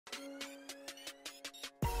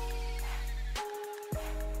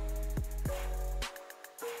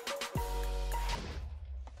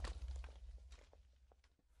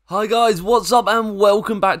Hi guys, what's up and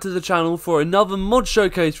welcome back to the channel for another mod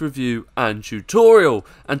showcase review and tutorial.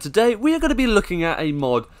 And today we are going to be looking at a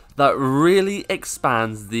mod that really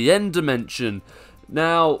expands the end dimension.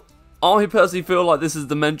 Now, I personally feel like this is a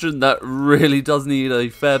dimension that really does need a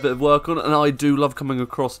fair bit of work on, and I do love coming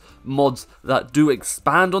across mods that do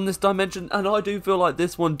expand on this dimension, and I do feel like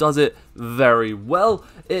this one does it very well.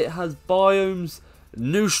 It has biomes,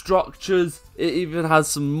 new structures, it even has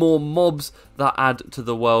some more mobs that add to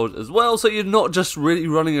the world as well, so you're not just really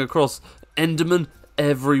running across Endermen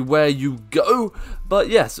everywhere you go. But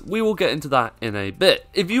yes, we will get into that in a bit.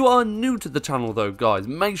 If you are new to the channel though guys,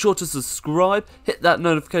 make sure to subscribe, hit that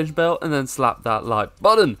notification bell and then slap that like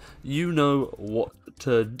button. You know what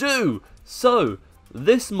to do. So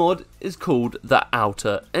this mod is called the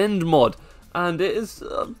Outer End mod. And it is,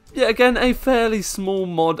 yet again, a fairly small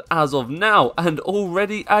mod as of now. And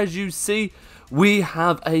already, as you see, we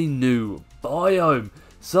have a new biome.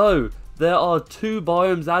 So, there are two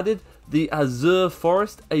biomes added. The Azure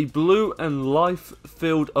Forest, a blue and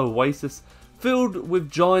life-filled oasis filled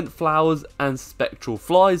with giant flowers and spectral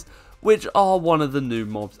flies, which are one of the new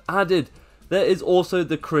mobs added. There is also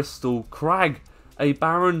the Crystal Crag, a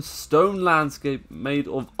barren stone landscape made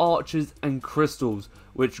of arches and crystals,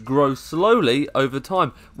 which grow slowly over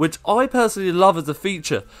time, which I personally love as a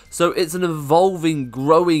feature. So it's an evolving,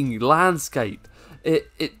 growing landscape.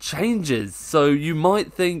 It changes, so you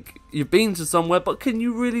might think you've been to somewhere, but can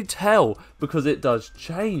you really tell? Because it does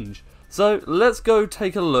change. So let's go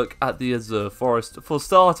take a look at the Azure Forest for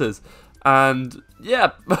starters. And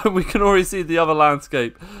yeah, we can already see the other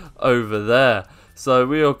landscape over there. So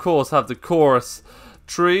we of course have the chorus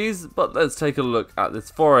trees, but let's take a look at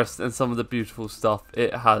this forest and some of the beautiful stuff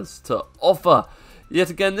it has to offer.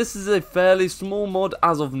 Yet again, this is a fairly small mod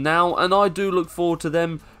as of now, and I do look forward to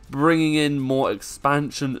them bringing in more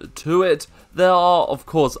expansion to it. There are of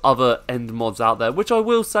course other end mods out there which I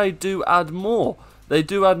will say do add more. They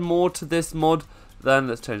do add more to this mod than,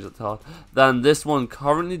 let's change that to hard, than this one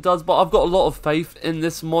currently does, but I've got a lot of faith in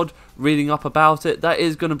this mod. Reading up about it, that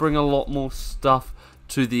is going to bring a lot more stuff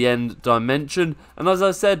to the end dimension. And as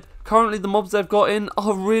I said, currently the mobs they've got in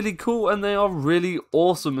are really cool and they are really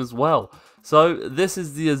awesome as well. So this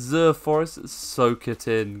is the Azure Forest. Soak it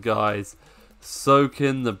in, guys. Soak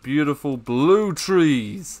in the beautiful blue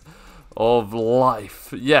trees of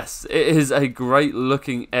life. Yes, it is a great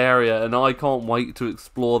looking area and I can't wait to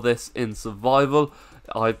explore this in survival.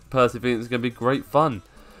 I personally think it's going to be great fun.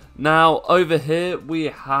 Now over here we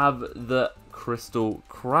have the Crystal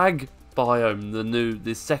Crag biome,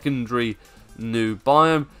 the secondary new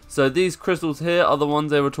biome. So these crystals here are the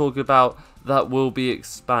ones they were talking about that will be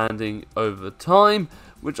expanding over time,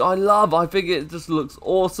 which I love. I think it just looks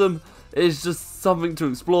awesome. It's just something to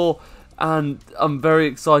explore, and I'm very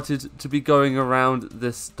excited to be going around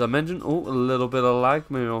this dimension. Oh, a little bit of lag,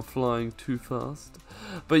 maybe I'm flying too fast.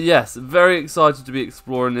 But yes, very excited to be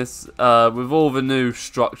exploring this with all the new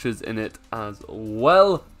structures in it as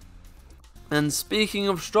well. And speaking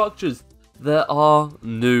of structures, there are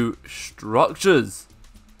new structures.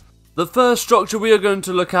 The first structure we are going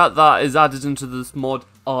to look at that is added into this mod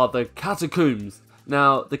are the catacombs.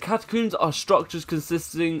 Now, the catacombs are structures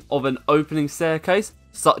consisting of an opening staircase,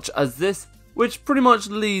 such as this, which pretty much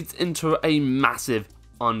leads into a massive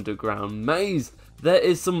underground maze. There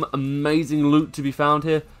is some amazing loot to be found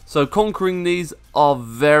here, so conquering these are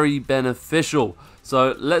very beneficial.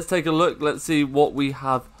 So let's take a look, let's see what we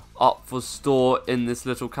have up for store in this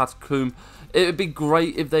little catacomb. It would be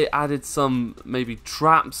great if they added some maybe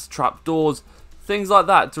traps, trapdoors, things like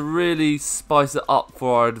that to really spice it up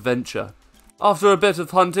for our adventure. After a bit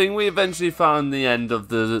of hunting, we eventually found the end of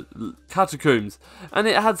the catacombs, and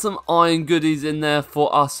it had some iron goodies in there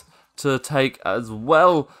for us to take as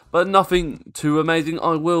well, but nothing too amazing,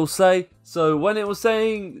 I will say. So when it was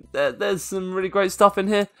saying that there's some really great stuff in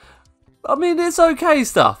here, I mean, it's okay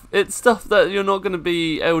stuff. It's stuff that you're not going to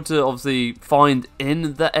be able to obviously find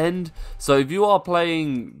in the end. So if you are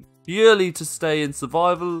playing purely to stay in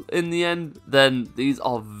survival in the end, then these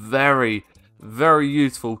are very, very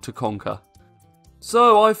useful to conquer.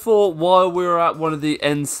 So I thought while we were at one of the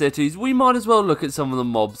end cities, we might as well look at some of the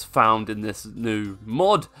mobs found in this new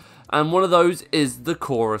mod. And one of those is the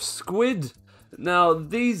chorus squid. Now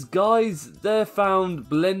these guys, they're found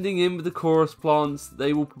blending in with the chorus plants.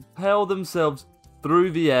 They will propel themselves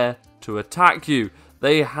through the air to attack you.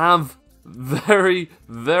 They have very,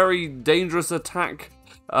 very dangerous attack,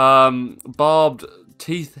 barbed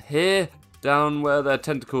teeth here. down where their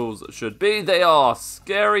tentacles should be. They are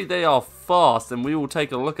scary, they are fast, and we will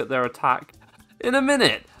take a look at their attack in a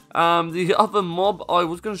minute. The other mob I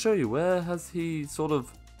was going to show you, where has he sort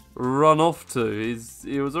of run off to?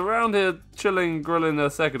 He was around here chilling, grilling a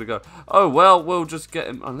second ago. Oh well, we'll just get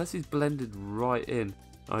him, unless he's blended right in.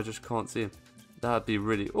 I just can't see him. That'd be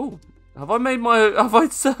really... Oh, have I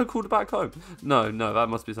circled back home? No, that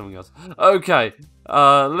must be something else. Okay,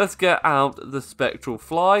 let's get out the spectral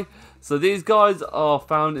fly. So these guys are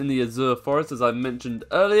found in the Azure Forest, as I mentioned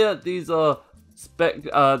earlier. These are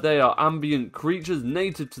they are ambient creatures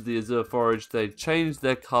native to the Azure Forest. They change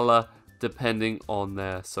their color depending on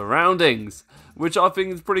their surroundings, which I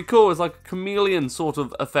think is pretty cool. It's like a chameleon sort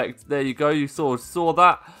of effect. There you go, you sort of saw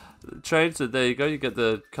that change. So there you go, you get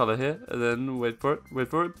the color here, and then wait for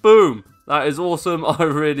it, boom! That is awesome. I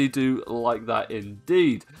really do like that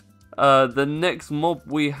indeed. The next mob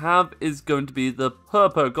we have is going to be the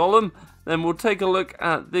Purple Golem. Then we'll take a look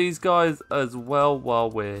at these guys as well while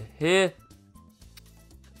we're here.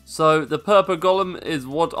 So the Purple Golem is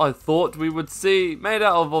what I thought we would see, made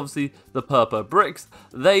out of obviously the purple bricks.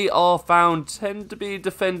 They tend to be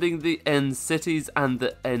defending the end cities and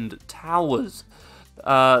the end towers.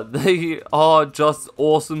 They are just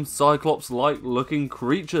awesome Cyclops-like looking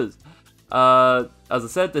creatures. As I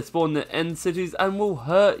said, they spawn in the end cities and will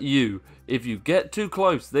hurt you if you get too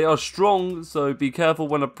close. They are strong, so be careful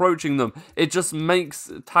when approaching them. It just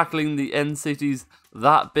makes tackling the end cities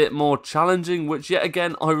that bit more challenging, which yet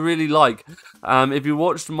again I really like. If you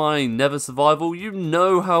watched my Nether survival, you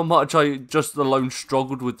know how much I just alone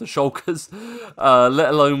struggled with the shulkers, let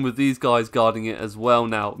alone with these guys guarding it as well.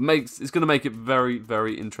 Now it's going to make it very,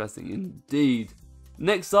 very interesting indeed.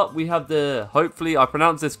 Next up we have hopefully I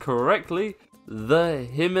pronounce this correctly, the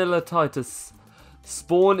Himmelatitis.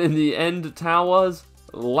 Spawn in the end towers,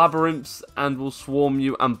 labyrinths, and will swarm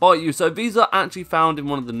you and bite you. So these are actually found in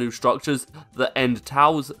one of the new structures, the end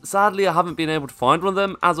towers. Sadly, I haven't been able to find one of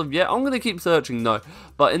them as of yet. I'm going to keep searching though.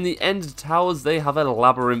 But in the end towers, they have a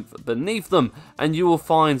labyrinth beneath them, and you will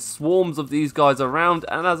find swarms of these guys around.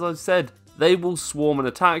 And as I said, they will swarm and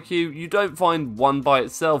attack you. You don't find one by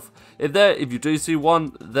itself. If you do see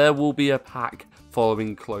one, there will be a pack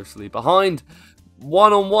following closely behind.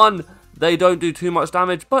 One-on-one, they don't do too much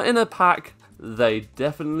damage, but in a pack, they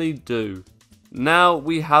definitely do. Now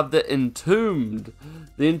we have the Entombed.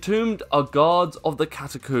 The Entombed are guards of the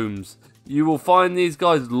catacombs. You will find these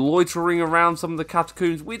guys loitering around some of the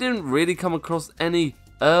catacombs. We didn't really come across any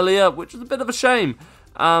earlier, which is a bit of a shame.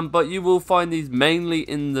 But you will find these mainly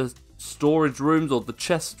in the storage rooms or the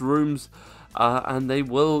chest rooms. And they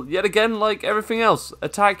will, yet again, like everything else,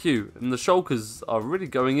 attack you. And the shulkers are really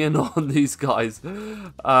going in on these guys.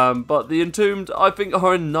 But the Entombed, I think,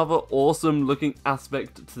 are another awesome looking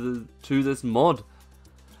aspect to this mod.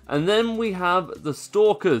 And then we have the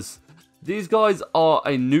Stalkers. These guys are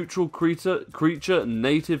a neutral creature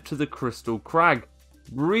native to the Crystal Crag.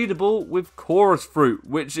 Breedable with chorus fruit,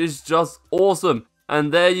 which is just awesome.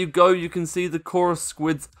 And there you go, you can see the chorus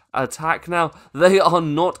squids attack now. They are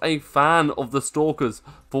not a fan of the Stalkers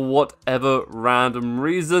for whatever random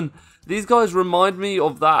reason. These guys remind me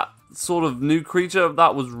of that sort of new creature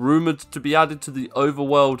that was rumoured to be added to the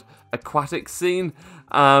overworld aquatic scene.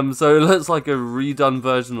 So it looks like a redone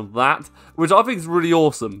version of that, which I think is really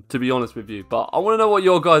awesome, to be honest with you. But I want to know what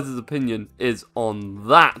your guys' opinion is on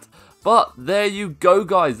that. But there you go,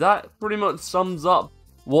 guys. That pretty much sums up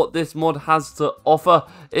what this mod has to offer.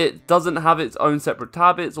 It doesn't have its own separate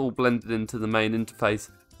tab, it's all blended into the main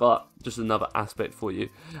interface, but just another aspect for you.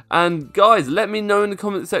 And guys, let me know in the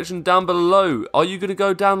comment section down below, are you going to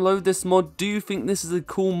go download this mod? Do you think this is a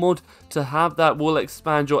cool mod to have that will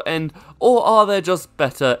expand your end, or are there just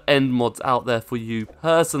better end mods out there for you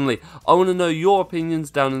personally? I want to know your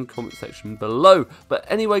opinions down in the comment section below. But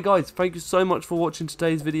anyway guys, thank you so much for watching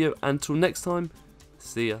today's video, and until next time,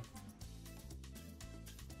 see ya.